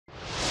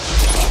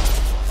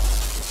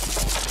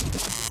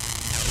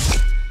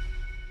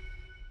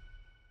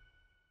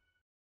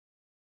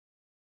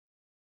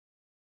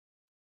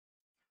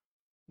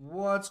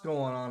What's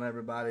going on,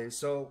 everybody?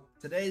 So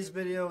today's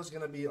video is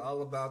going to be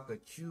all about the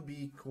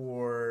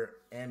QBCore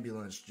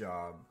ambulance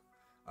job.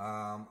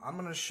 I'm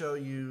going to show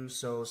you,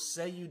 so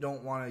say you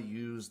don't want to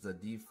use the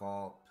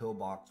default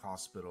pillbox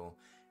hospital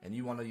and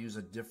you want to use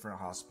a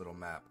different hospital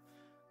map.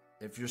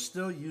 If you're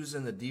still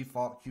using the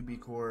default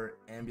QBCore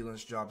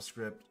ambulance job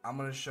script, I'm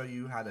going to show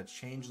you how to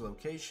change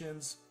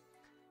locations,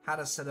 how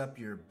to set up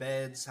your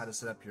beds, how to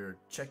set up your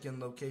check-in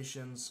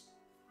locations.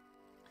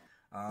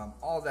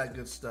 All that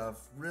good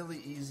stuff,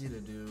 really easy to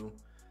do.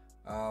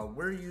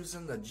 We're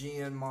using the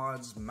GN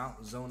Mods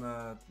Mount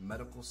Zona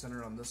Medical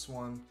Center on this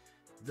one.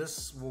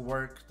 This will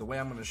work, the way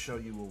I'm going to show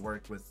you will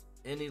work with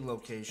any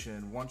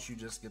location once you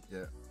just get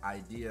the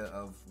idea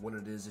of what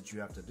it is that you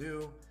have to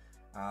do,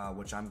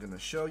 which I'm going to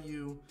show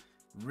you.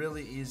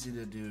 Really easy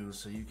to do,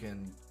 so you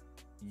can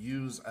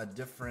use a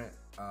different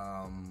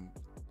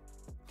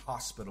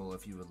hospital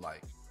if you would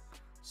like.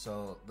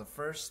 So the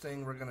first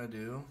thing we're going to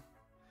do,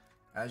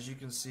 as you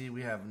can see,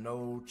 we have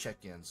no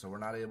check-in, so we're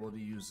not able to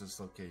use this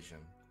location.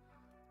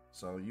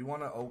 So you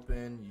want to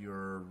open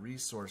your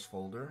resource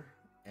folder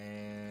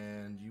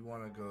and you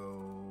want to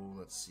go,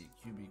 let's see,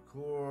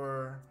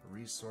 QBCore,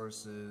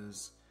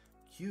 resources,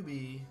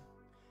 QB,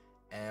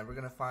 and we're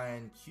going to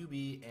find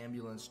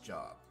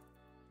qb-ambulancejob.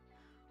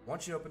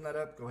 Once you open that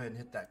up, go ahead and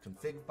hit that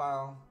config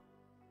file.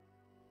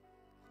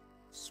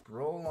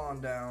 Scroll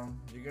on down,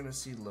 you're going to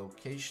see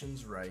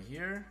locations right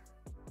here.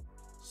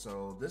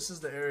 So this is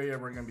the area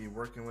we're going to be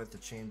working with to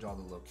change all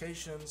the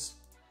locations.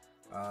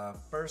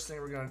 First thing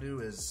we're going to do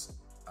is,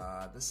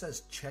 this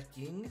says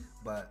checking,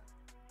 but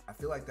I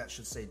feel like that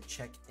should say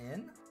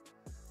check-in.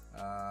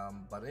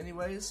 But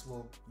anyways,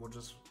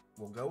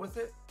 we'll go with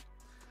it.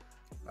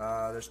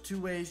 There's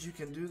two ways you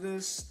can do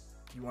this.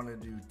 You want to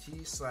do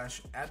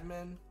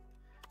t/admin,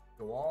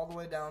 go all the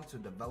way down to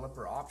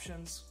developer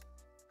options.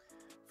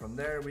 From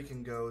there we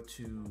can go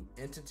to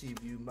entity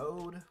view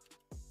mode,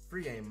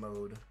 free aim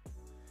mode.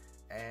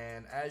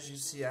 And as you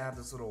see, I have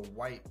this little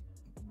white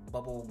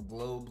bubble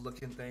globe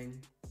looking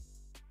thing.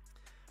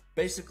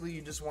 Basically,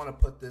 you just want to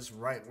put this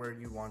right where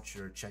you want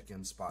your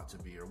check-in spot to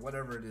be, or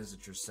whatever it is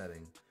that you're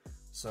setting.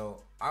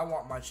 So I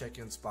want my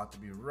check-in spot to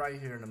be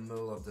right here in the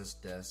middle of this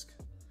desk.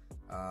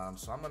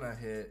 So I'm gonna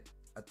hit,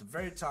 at the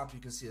very top you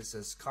can see it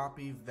says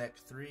copy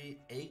vec3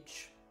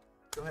 H.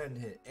 Go ahead and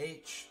hit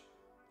H.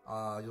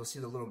 You'll see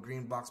the little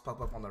green box pop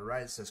up on the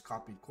right. It says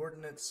copy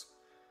coordinates.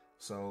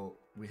 So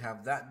we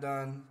have that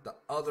done. The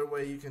other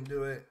way you can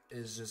do it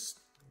is just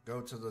go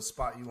to the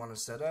spot you want to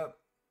set up.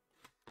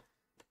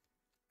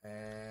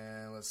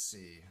 And let's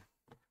see.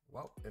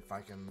 Well, if I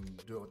can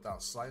do it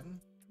without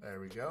sliding. There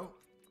we go.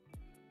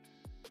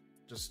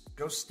 Just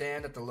go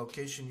stand at the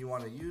location you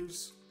want to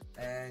use.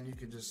 And you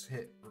can just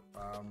hit,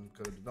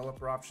 go to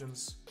developer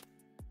options.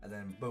 And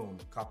then boom,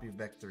 copy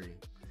vec3.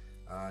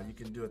 You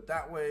can do it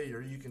that way,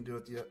 or you can do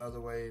it the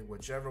other way.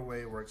 Whichever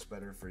way works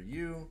better for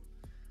you.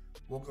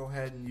 We'll go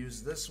ahead and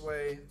use this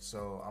way.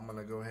 So I'm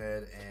gonna go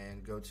ahead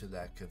and go to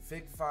that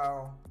config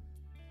file.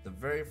 The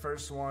very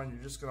first one,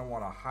 you're just gonna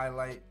want to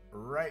highlight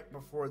right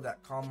before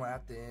that comma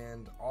at the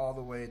end, all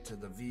the way to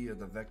the V of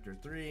the vector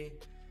 3,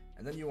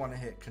 and then you want to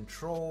hit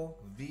Control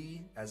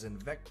V as in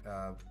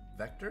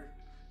vector.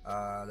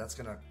 That's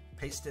gonna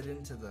paste it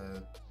into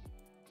the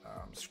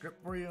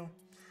script for you.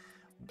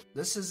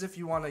 This is if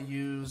you want to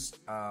use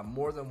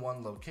more than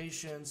one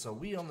location. So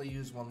we only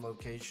use one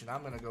location. I'm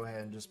going to go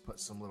ahead and just put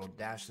some little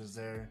dashes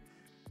there.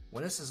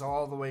 When this is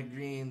all the way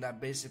green, that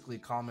basically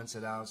comments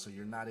it out, so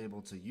you're not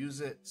able to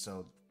use it.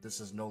 So this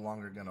is no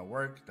longer going to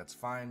work. That's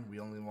fine. We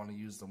only want to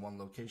use the one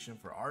location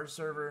for our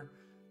server.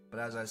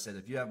 But as I said,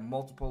 if you have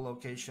multiple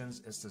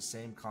locations, it's the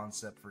same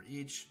concept for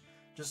each.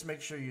 Just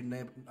make sure you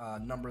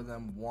number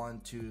them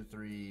 1, 2,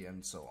 3,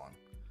 and so on.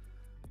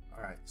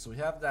 Alright, so we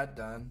have that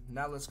done.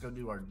 Now let's go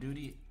do our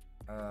duty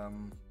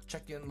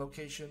check-in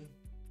location.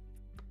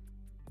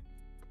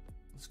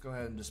 Let's go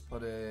ahead and just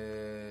put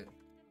it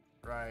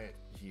right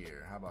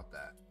here. How about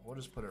that? We'll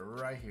just put it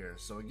right here.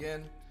 So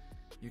again,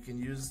 you can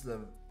use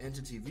the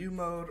entity view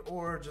mode,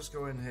 or just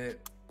go ahead and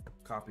hit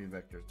copy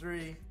vector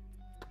 3.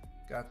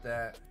 Got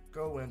that.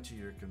 Go into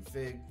your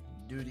config,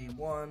 duty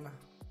 1.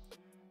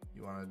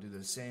 You want to do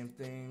the same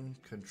thing,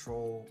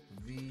 Control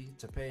V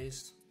to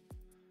paste.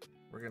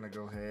 We're going to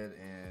go ahead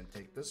and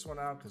take this one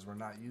out because we're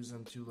not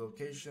using two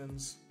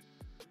locations.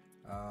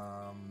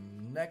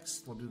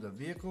 Next, we'll do the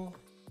vehicle.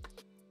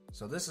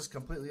 So this is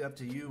completely up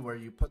to you where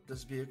you put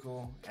this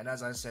vehicle. And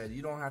as I said,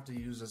 you don't have to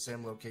use the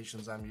same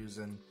locations I'm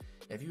using.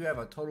 If you have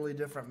a totally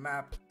different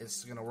map,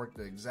 it's going to work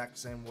the exact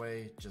same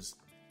way. Just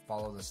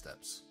follow the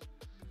steps.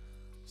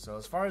 So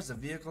as far as the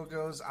vehicle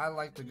goes, I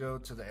like to go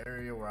to the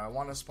area where I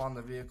want to spawn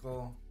the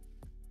vehicle.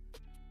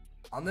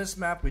 On this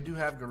map, we do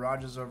have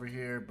garages over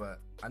here, but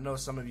I know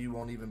some of you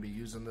won't even be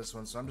using this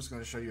one, so I'm just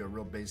going to show you a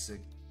real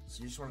basic.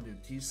 So you just want to do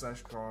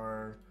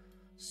t/car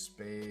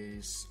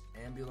space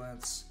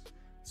ambulance.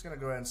 It's going to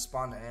go ahead and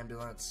spawn the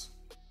ambulance.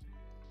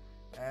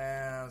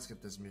 And let's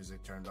get this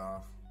music turned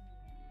off.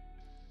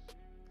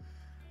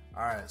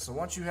 Alright, so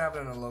once you have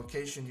it in a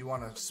location you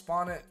want to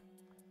spawn it,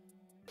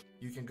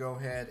 you can go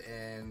ahead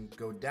and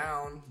go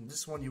down.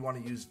 This one you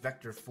want to use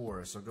vector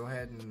 4. So go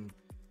ahead and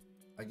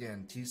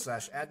again,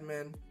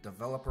 t/admin,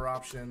 developer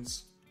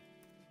options,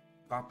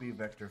 copy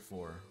vector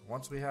 4.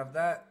 Once we have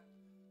that,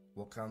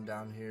 we'll come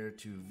down here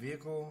to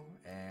vehicle,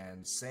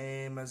 and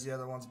same as the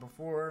other ones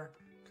before,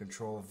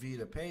 control V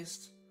to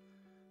paste.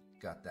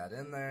 Got that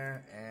in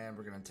there, and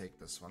we're going to take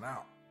this one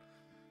out.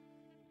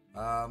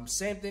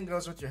 Same thing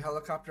goes with your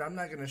helicopter. I'm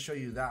not going to show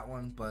you that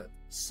one, but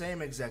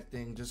same exact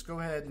thing. Just go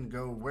ahead and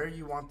go where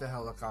you want the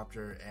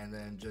helicopter, and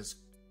then just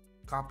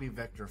copy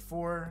vector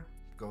 4.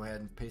 Go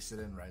ahead and paste it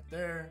in right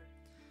there.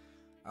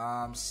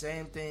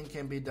 Same thing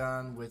can be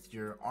done with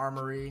your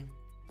armory.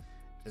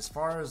 As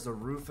far as the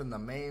roof and the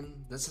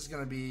main, this is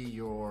going to be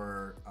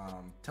your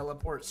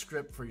teleport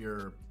script for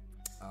your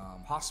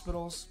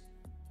hospitals.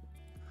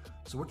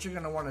 So what you're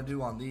going to want to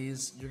do on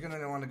these, you're going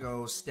to want to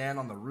go stand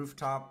on the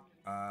rooftop.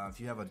 If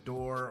you have a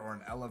door or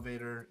an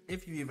elevator,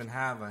 if you even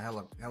have a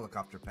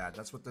helicopter pad,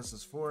 that's what this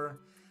is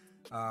for.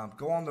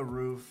 Go on the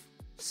roof,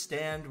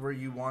 stand where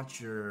you want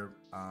your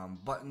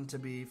button to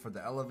be for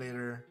the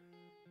elevator,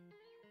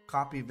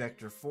 copy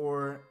vector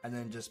 4, and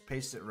then just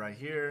paste it right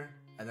here.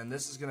 And then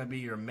this is going to be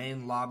your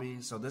main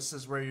lobby. So this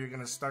is where you're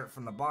going to start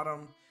from the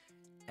bottom,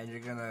 and you're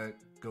going to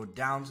go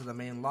down to the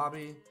main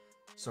lobby.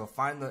 So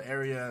find the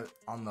area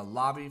on the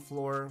lobby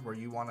floor where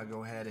you want to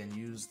go ahead and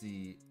use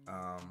the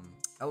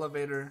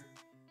elevator,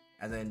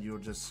 and then you'll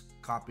just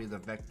copy the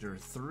vector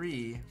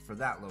 3 for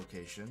that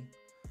location.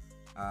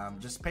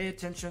 Just pay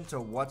attention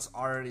to what's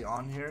already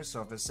on here.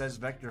 So if it says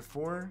vector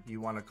 4, you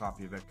want to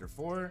copy vector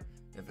 4.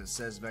 If it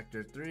says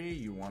vector 3,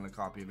 you want to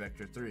copy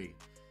vector 3.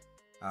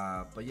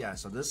 But yeah,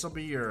 so this will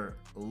be your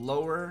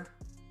lower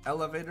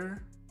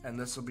elevator, and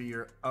this will be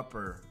your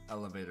upper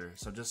elevator.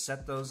 So just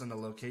set those in the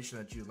location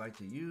that you'd like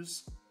to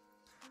use.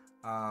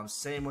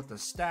 Same with the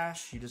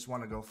stash. You just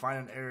want to go find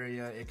an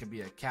area. It could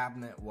be a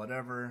cabinet,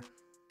 whatever.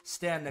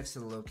 Stand next to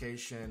the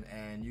location,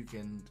 and you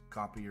can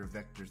copy your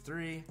vector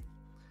 3.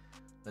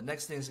 The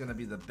next thing is going to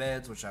be the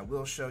beds, which I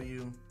will show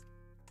you.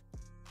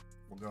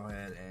 We'll go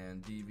ahead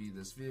and DV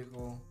this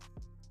vehicle.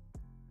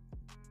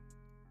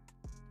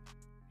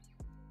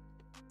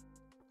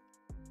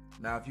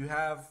 Now, if you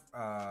have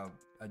a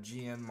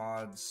GN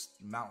Mods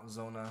Mountain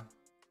Zona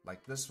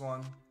like this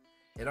one,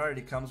 it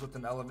already comes with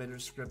an elevator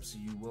script, so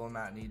you will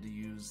not need to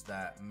use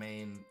that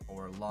main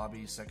or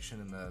lobby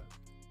section in the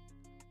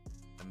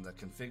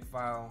config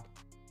file.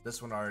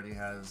 This one already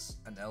has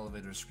an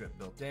elevator script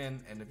built in,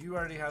 and if you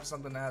already have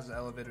something that has an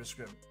elevator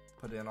script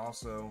put in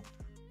also,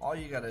 all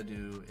you gotta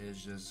do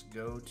is just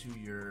go to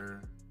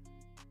your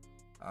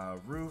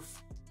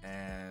roof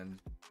and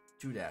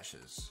 2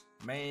 dashes.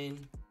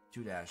 Main,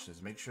 2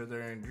 dashes. Make sure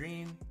they're in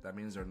green. That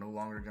means they're no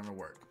longer gonna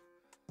work.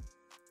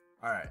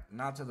 Alright,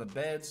 now to the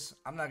beds.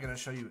 I'm not gonna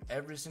show you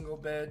every single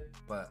bed,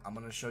 but I'm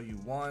gonna show you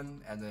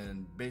one, and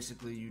then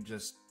basically you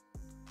just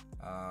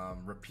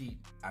repeat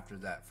after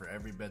that for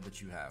every bed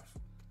that you have.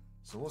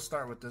 So we'll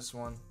start with this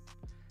one.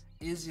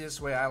 Easiest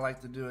way I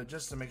like to do it,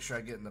 just to make sure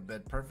I get in the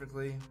bed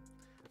perfectly,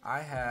 I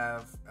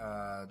have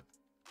the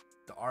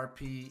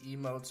RP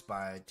emotes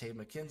by Tay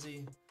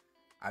McKenzie.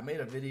 I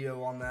made a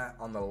video on that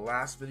on the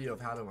last video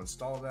of how to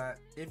install that.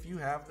 If you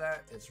have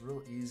that, it's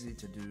real easy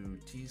to do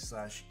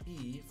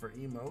T/E for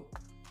emote.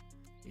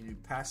 You do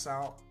pass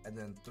out and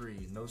then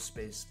 3, no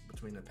space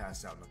between the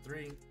pass out and the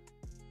 3.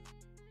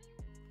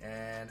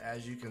 And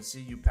as you can see,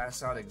 you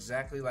pass out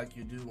exactly like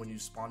you do when you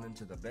spawn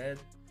into the bed.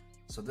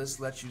 So this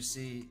lets you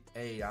see,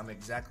 hey, I'm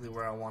exactly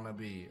where I want to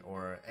be,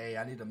 or hey,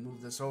 I need to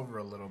move this over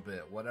a little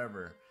bit,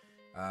 whatever.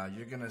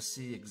 You're going to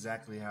see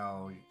exactly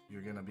how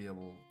you're going to be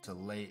able to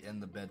lay in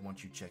the bed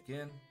once you check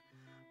in.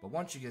 But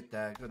once you get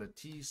that, go to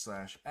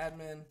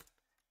t/admin,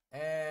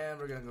 and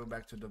we're going to go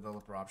back to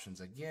developer options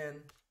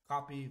again,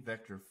 copy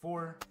vector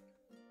 4,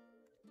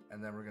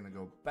 and then we're going to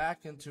go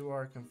back into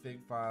our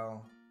config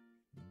file,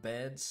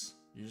 beds.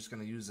 You're just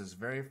going to use this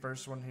very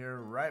first one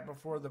here right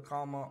before the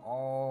comma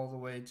all the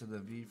way to the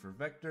V for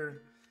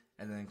vector,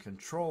 and then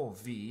control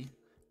V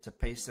to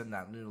paste in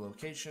that new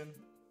location.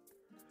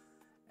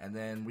 And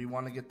then we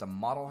want to get the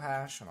model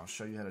hash, and I'll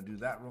show you how to do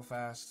that real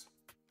fast.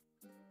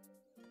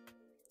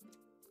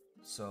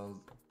 So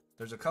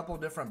there's a couple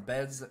different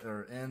beds that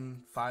are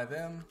in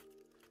Fivem.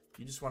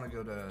 You just want to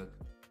go to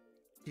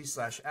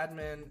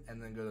t/admin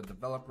and then go to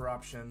developer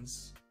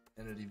options,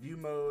 entity view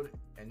mode,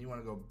 and you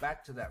want to go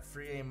back to that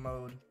free aim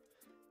mode.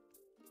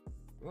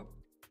 Whoop.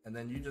 And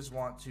then you just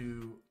want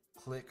to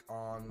click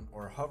on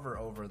or hover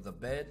over the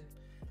bed.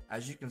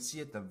 As you can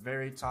see at the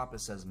very top,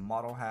 it says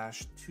model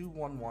hash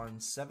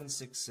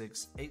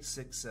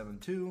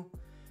 211-766-8672.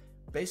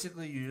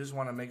 Basically, you just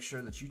want to make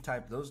sure that you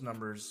type those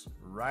numbers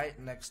right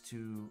next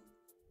to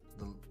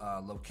the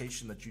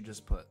location that you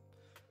just put.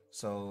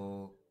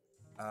 So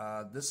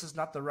this is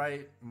not the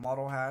right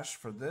model hash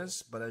for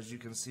this, but as you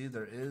can see,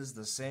 there is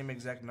the same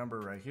exact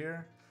number right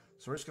here.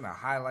 So we're just going to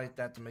highlight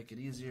that to make it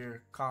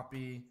easier.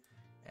 Copy,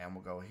 and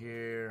we'll go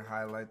here,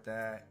 highlight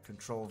that,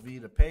 control V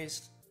to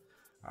paste.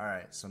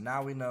 Alright, so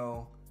now we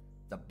know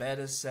the bed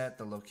is set,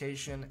 the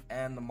location,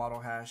 and the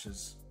model hash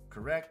is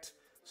correct.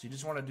 So you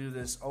just want to do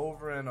this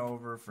over and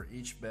over for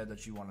each bed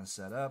that you want to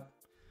set up.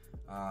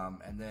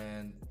 And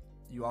then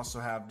you also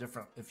have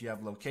different, if you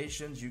have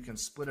locations, you can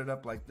split it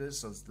up like this.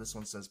 So this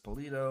one says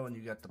Polito and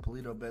you got the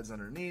Polito beds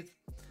underneath.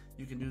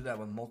 You can do that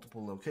with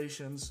multiple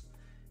locations.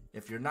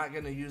 If you're not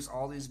going to use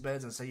all these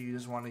beds and say you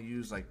just want to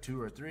use like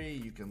 2 or 3,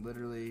 you can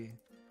literally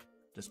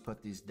just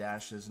put these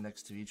dashes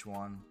next to each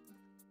one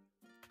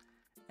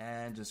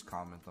and just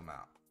comment them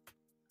out.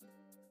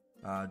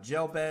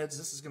 Jail beds,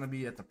 this is going to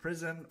be at the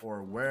prison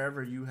or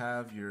wherever you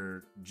have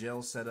your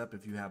jail set up.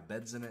 If you have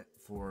beds in it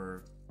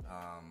for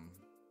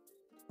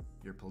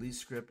your police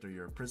script or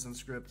your prison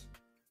script,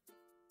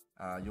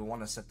 you'll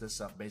want to set this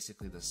up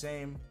basically the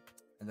same.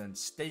 And then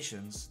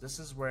stations, this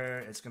is where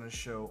it's going to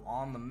show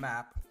on the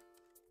map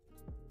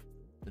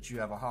that you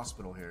have a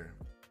hospital here.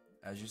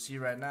 As you see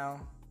right now,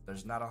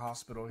 there's not a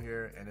hospital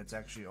here, and it's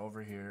actually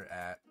over here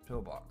at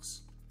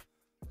Pillbox.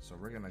 So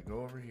we're going to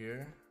go over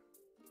here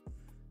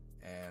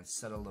and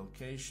set a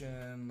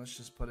location. Let's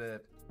just put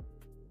it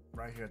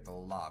right here at the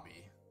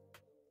lobby.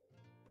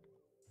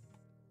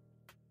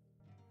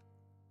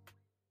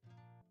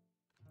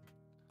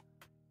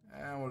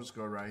 And we'll just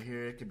go right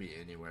here. It could be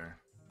anywhere.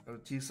 Go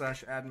to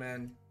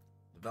t/admin,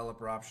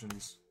 developer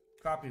options,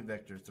 copy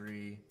vector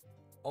 3,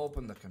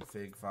 open the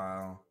config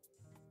file,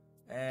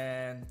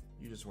 and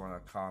you just want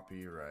to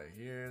copy right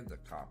here, the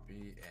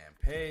copy and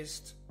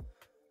paste.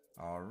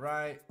 All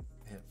right,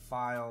 hit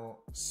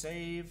file,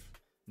 save.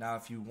 Now,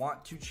 if you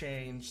want to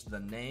change the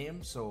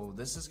name, so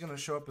this is going to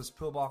show up as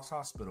Pillbox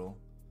Hospital.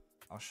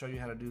 I'll show you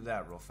how to do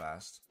that real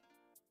fast.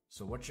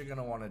 So what you're going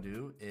to want to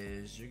do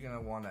is you're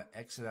going to want to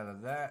exit out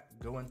of that,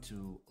 go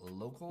into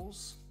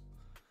locals,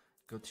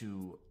 go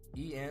to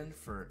EN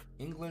for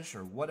English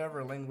or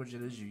whatever language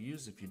it is you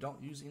use. If you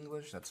don't use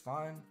English, that's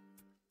fine.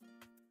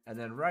 And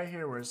then right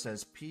here where it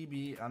says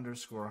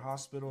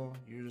PB_hospital,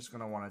 you're just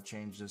going to want to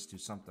change this to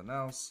something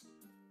else.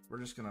 We're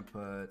just going to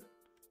put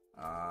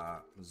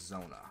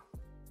Zona.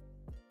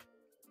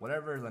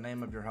 Whatever the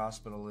name of your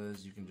hospital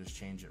is, you can just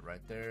change it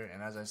right there.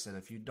 And as I said,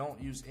 if you don't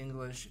use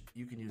English,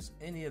 you can use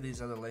any of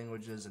these other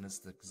languages and it's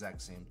the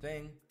exact same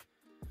thing.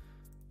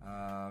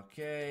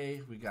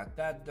 Okay, we got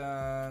that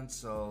done.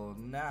 So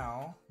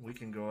now we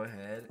can go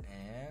ahead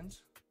and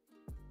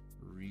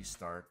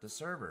restart the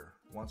server.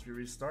 Once we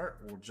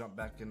restart, we'll jump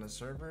back in the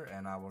server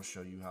and I will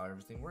show you how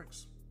everything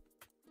works.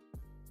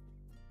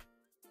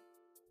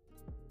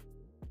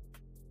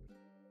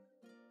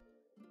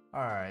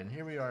 Alright, and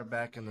here we are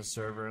back in the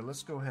server.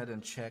 Let's go ahead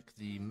and check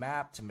the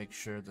map to make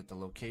sure that the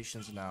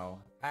location is now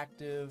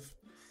active.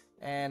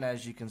 And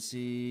as you can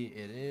see,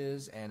 it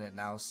is, and it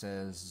now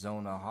says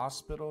Zona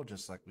Hospital,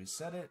 just like we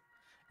said it.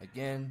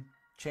 Again,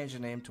 change the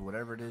name to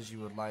whatever it is you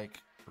would like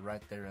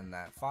right there in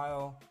that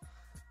file.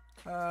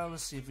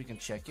 Let's see if we can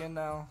check in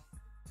now.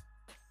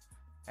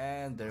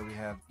 And there we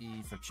have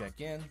E for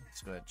check in.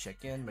 Let's go ahead and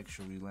check in, make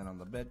sure we land on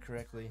the bed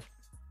correctly.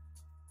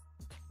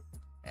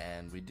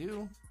 And we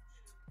do.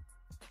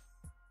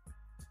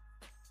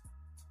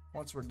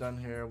 Once we're done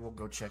here, we'll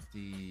go check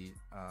the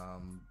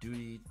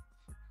duty,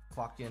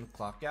 clock in,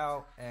 clock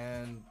out,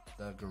 and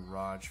the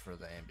garage for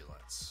the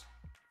ambulance.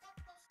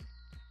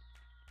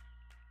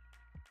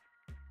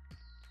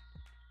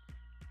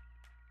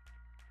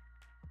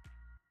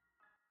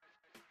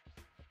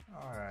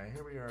 Alright,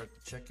 here we are at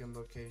the check-in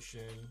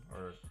location,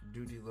 or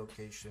duty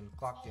location,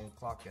 clock in,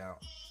 clock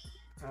out.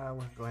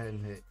 We'll go ahead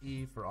and hit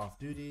E for off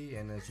duty,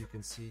 and as you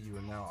can see, you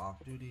are now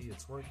off duty,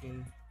 it's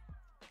working.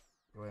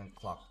 Go ahead and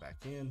clock back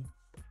in.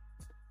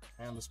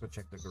 And let's go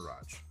check the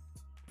garage.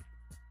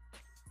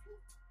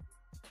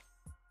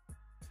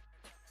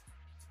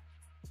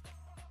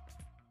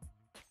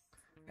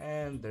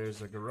 And there's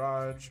the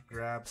garage,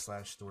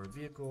 grab/store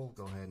vehicle.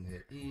 Go ahead and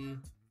hit E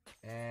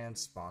and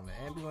spawn the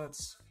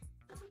ambulance.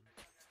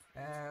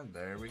 And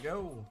there we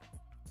go.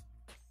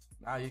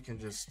 Now you can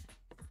just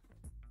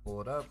pull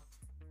it up,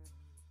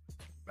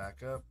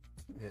 back up,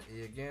 hit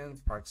E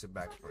again, parks it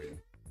back for you.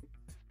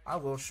 I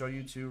will show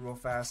you too real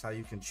fast how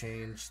you can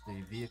change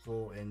the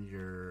vehicle in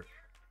your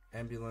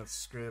ambulance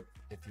script.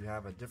 If you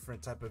have a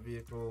different type of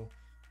vehicle,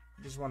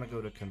 you just want to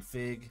go to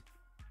config,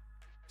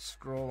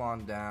 scroll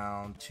on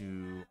down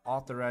to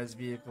authorized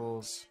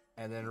vehicles,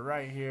 and then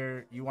right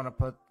here you want to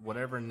put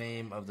whatever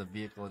name of the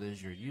vehicle it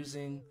is you're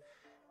using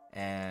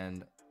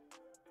and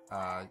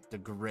the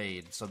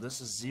grade. So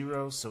this is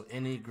 0, so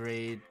any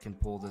grade can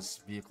pull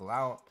this vehicle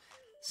out.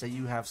 Say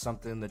you have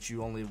something that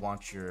you only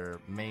want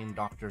your main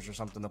doctors or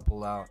something to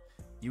pull out,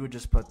 you would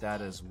just put that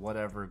as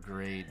whatever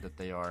grade that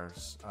they are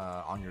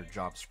on your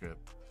job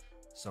script.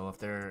 So if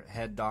they're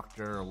head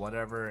doctor or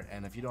whatever,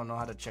 and if you don't know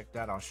how to check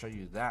that, I'll show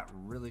you that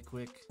really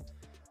quick.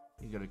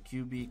 You go to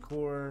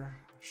QBCore,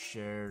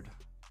 shared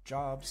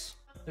jobs.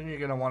 Then you're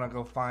gonna wanna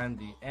go find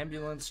the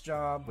ambulance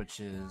job, which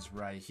is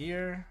right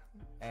here.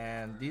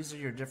 And these are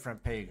your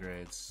different pay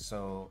grades.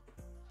 So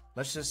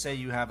let's just say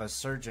you have a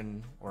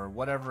surgeon or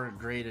whatever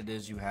grade it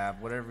is you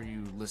have, whatever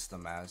you list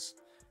them as,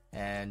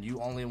 and you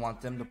only want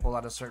them to pull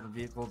out a certain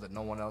vehicle that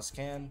no one else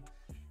can.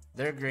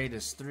 Their grade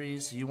is 3,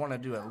 so you want to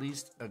do at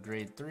least a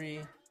grade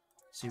 3.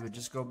 So you would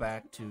just go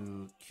back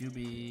to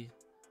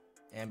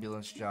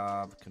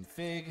QB-ambulancejob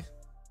config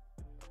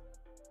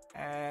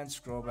and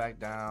scroll back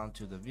down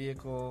to the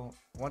vehicle.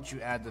 Once you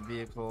add the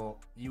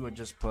vehicle, you would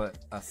just put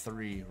a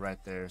 3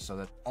 right there so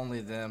that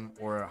only them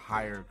or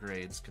higher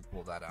grades could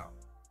pull that out.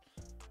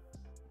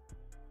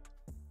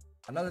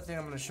 Another thing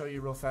I'm going to show you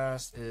real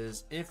fast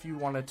is if you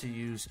wanted to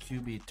use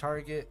QB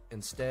target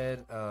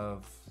instead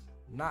of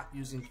not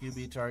using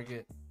QB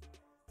target,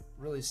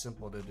 really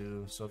simple to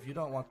do. So if you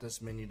don't want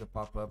this menu to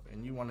pop up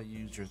and you want to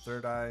use your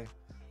third eye,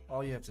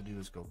 all you have to do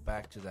is go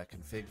back to that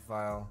config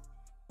file,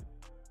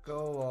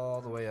 go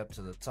all the way up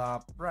to the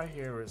top right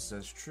here where it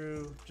says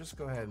true, just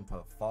go ahead and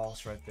put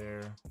false right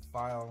there,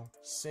 file,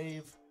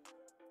 save,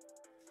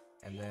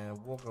 and then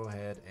we'll go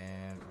ahead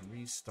and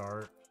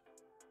restart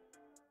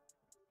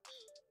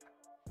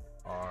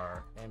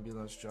our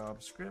ambulance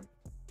job script.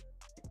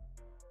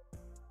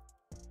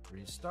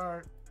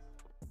 Restart.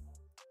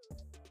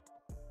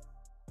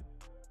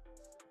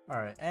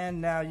 Alright, and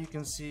now you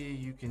can see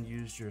you can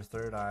use your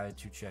third eye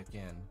to check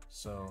in.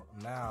 So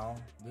now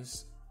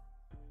this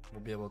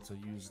will be able to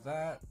use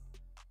that.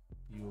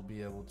 You will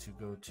be able to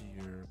go to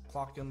your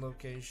clock in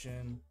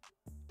location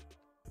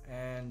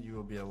and you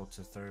will be able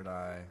to third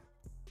eye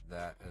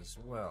that as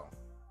well.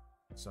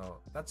 So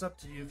that's up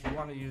to you if you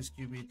want to use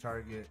QB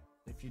target.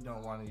 If you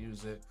don't want to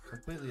use it,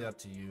 completely up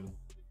to you.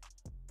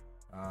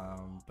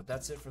 But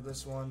that's it for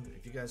this one.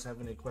 If you guys have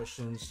any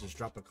questions, just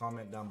drop a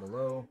comment down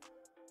below.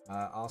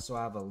 Also,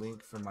 I have a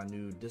link for my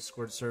new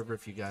Discord server.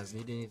 If you guys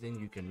need anything,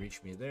 you can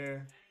reach me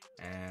there,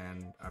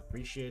 and I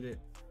appreciate it.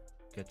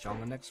 Catch you on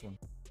the next one.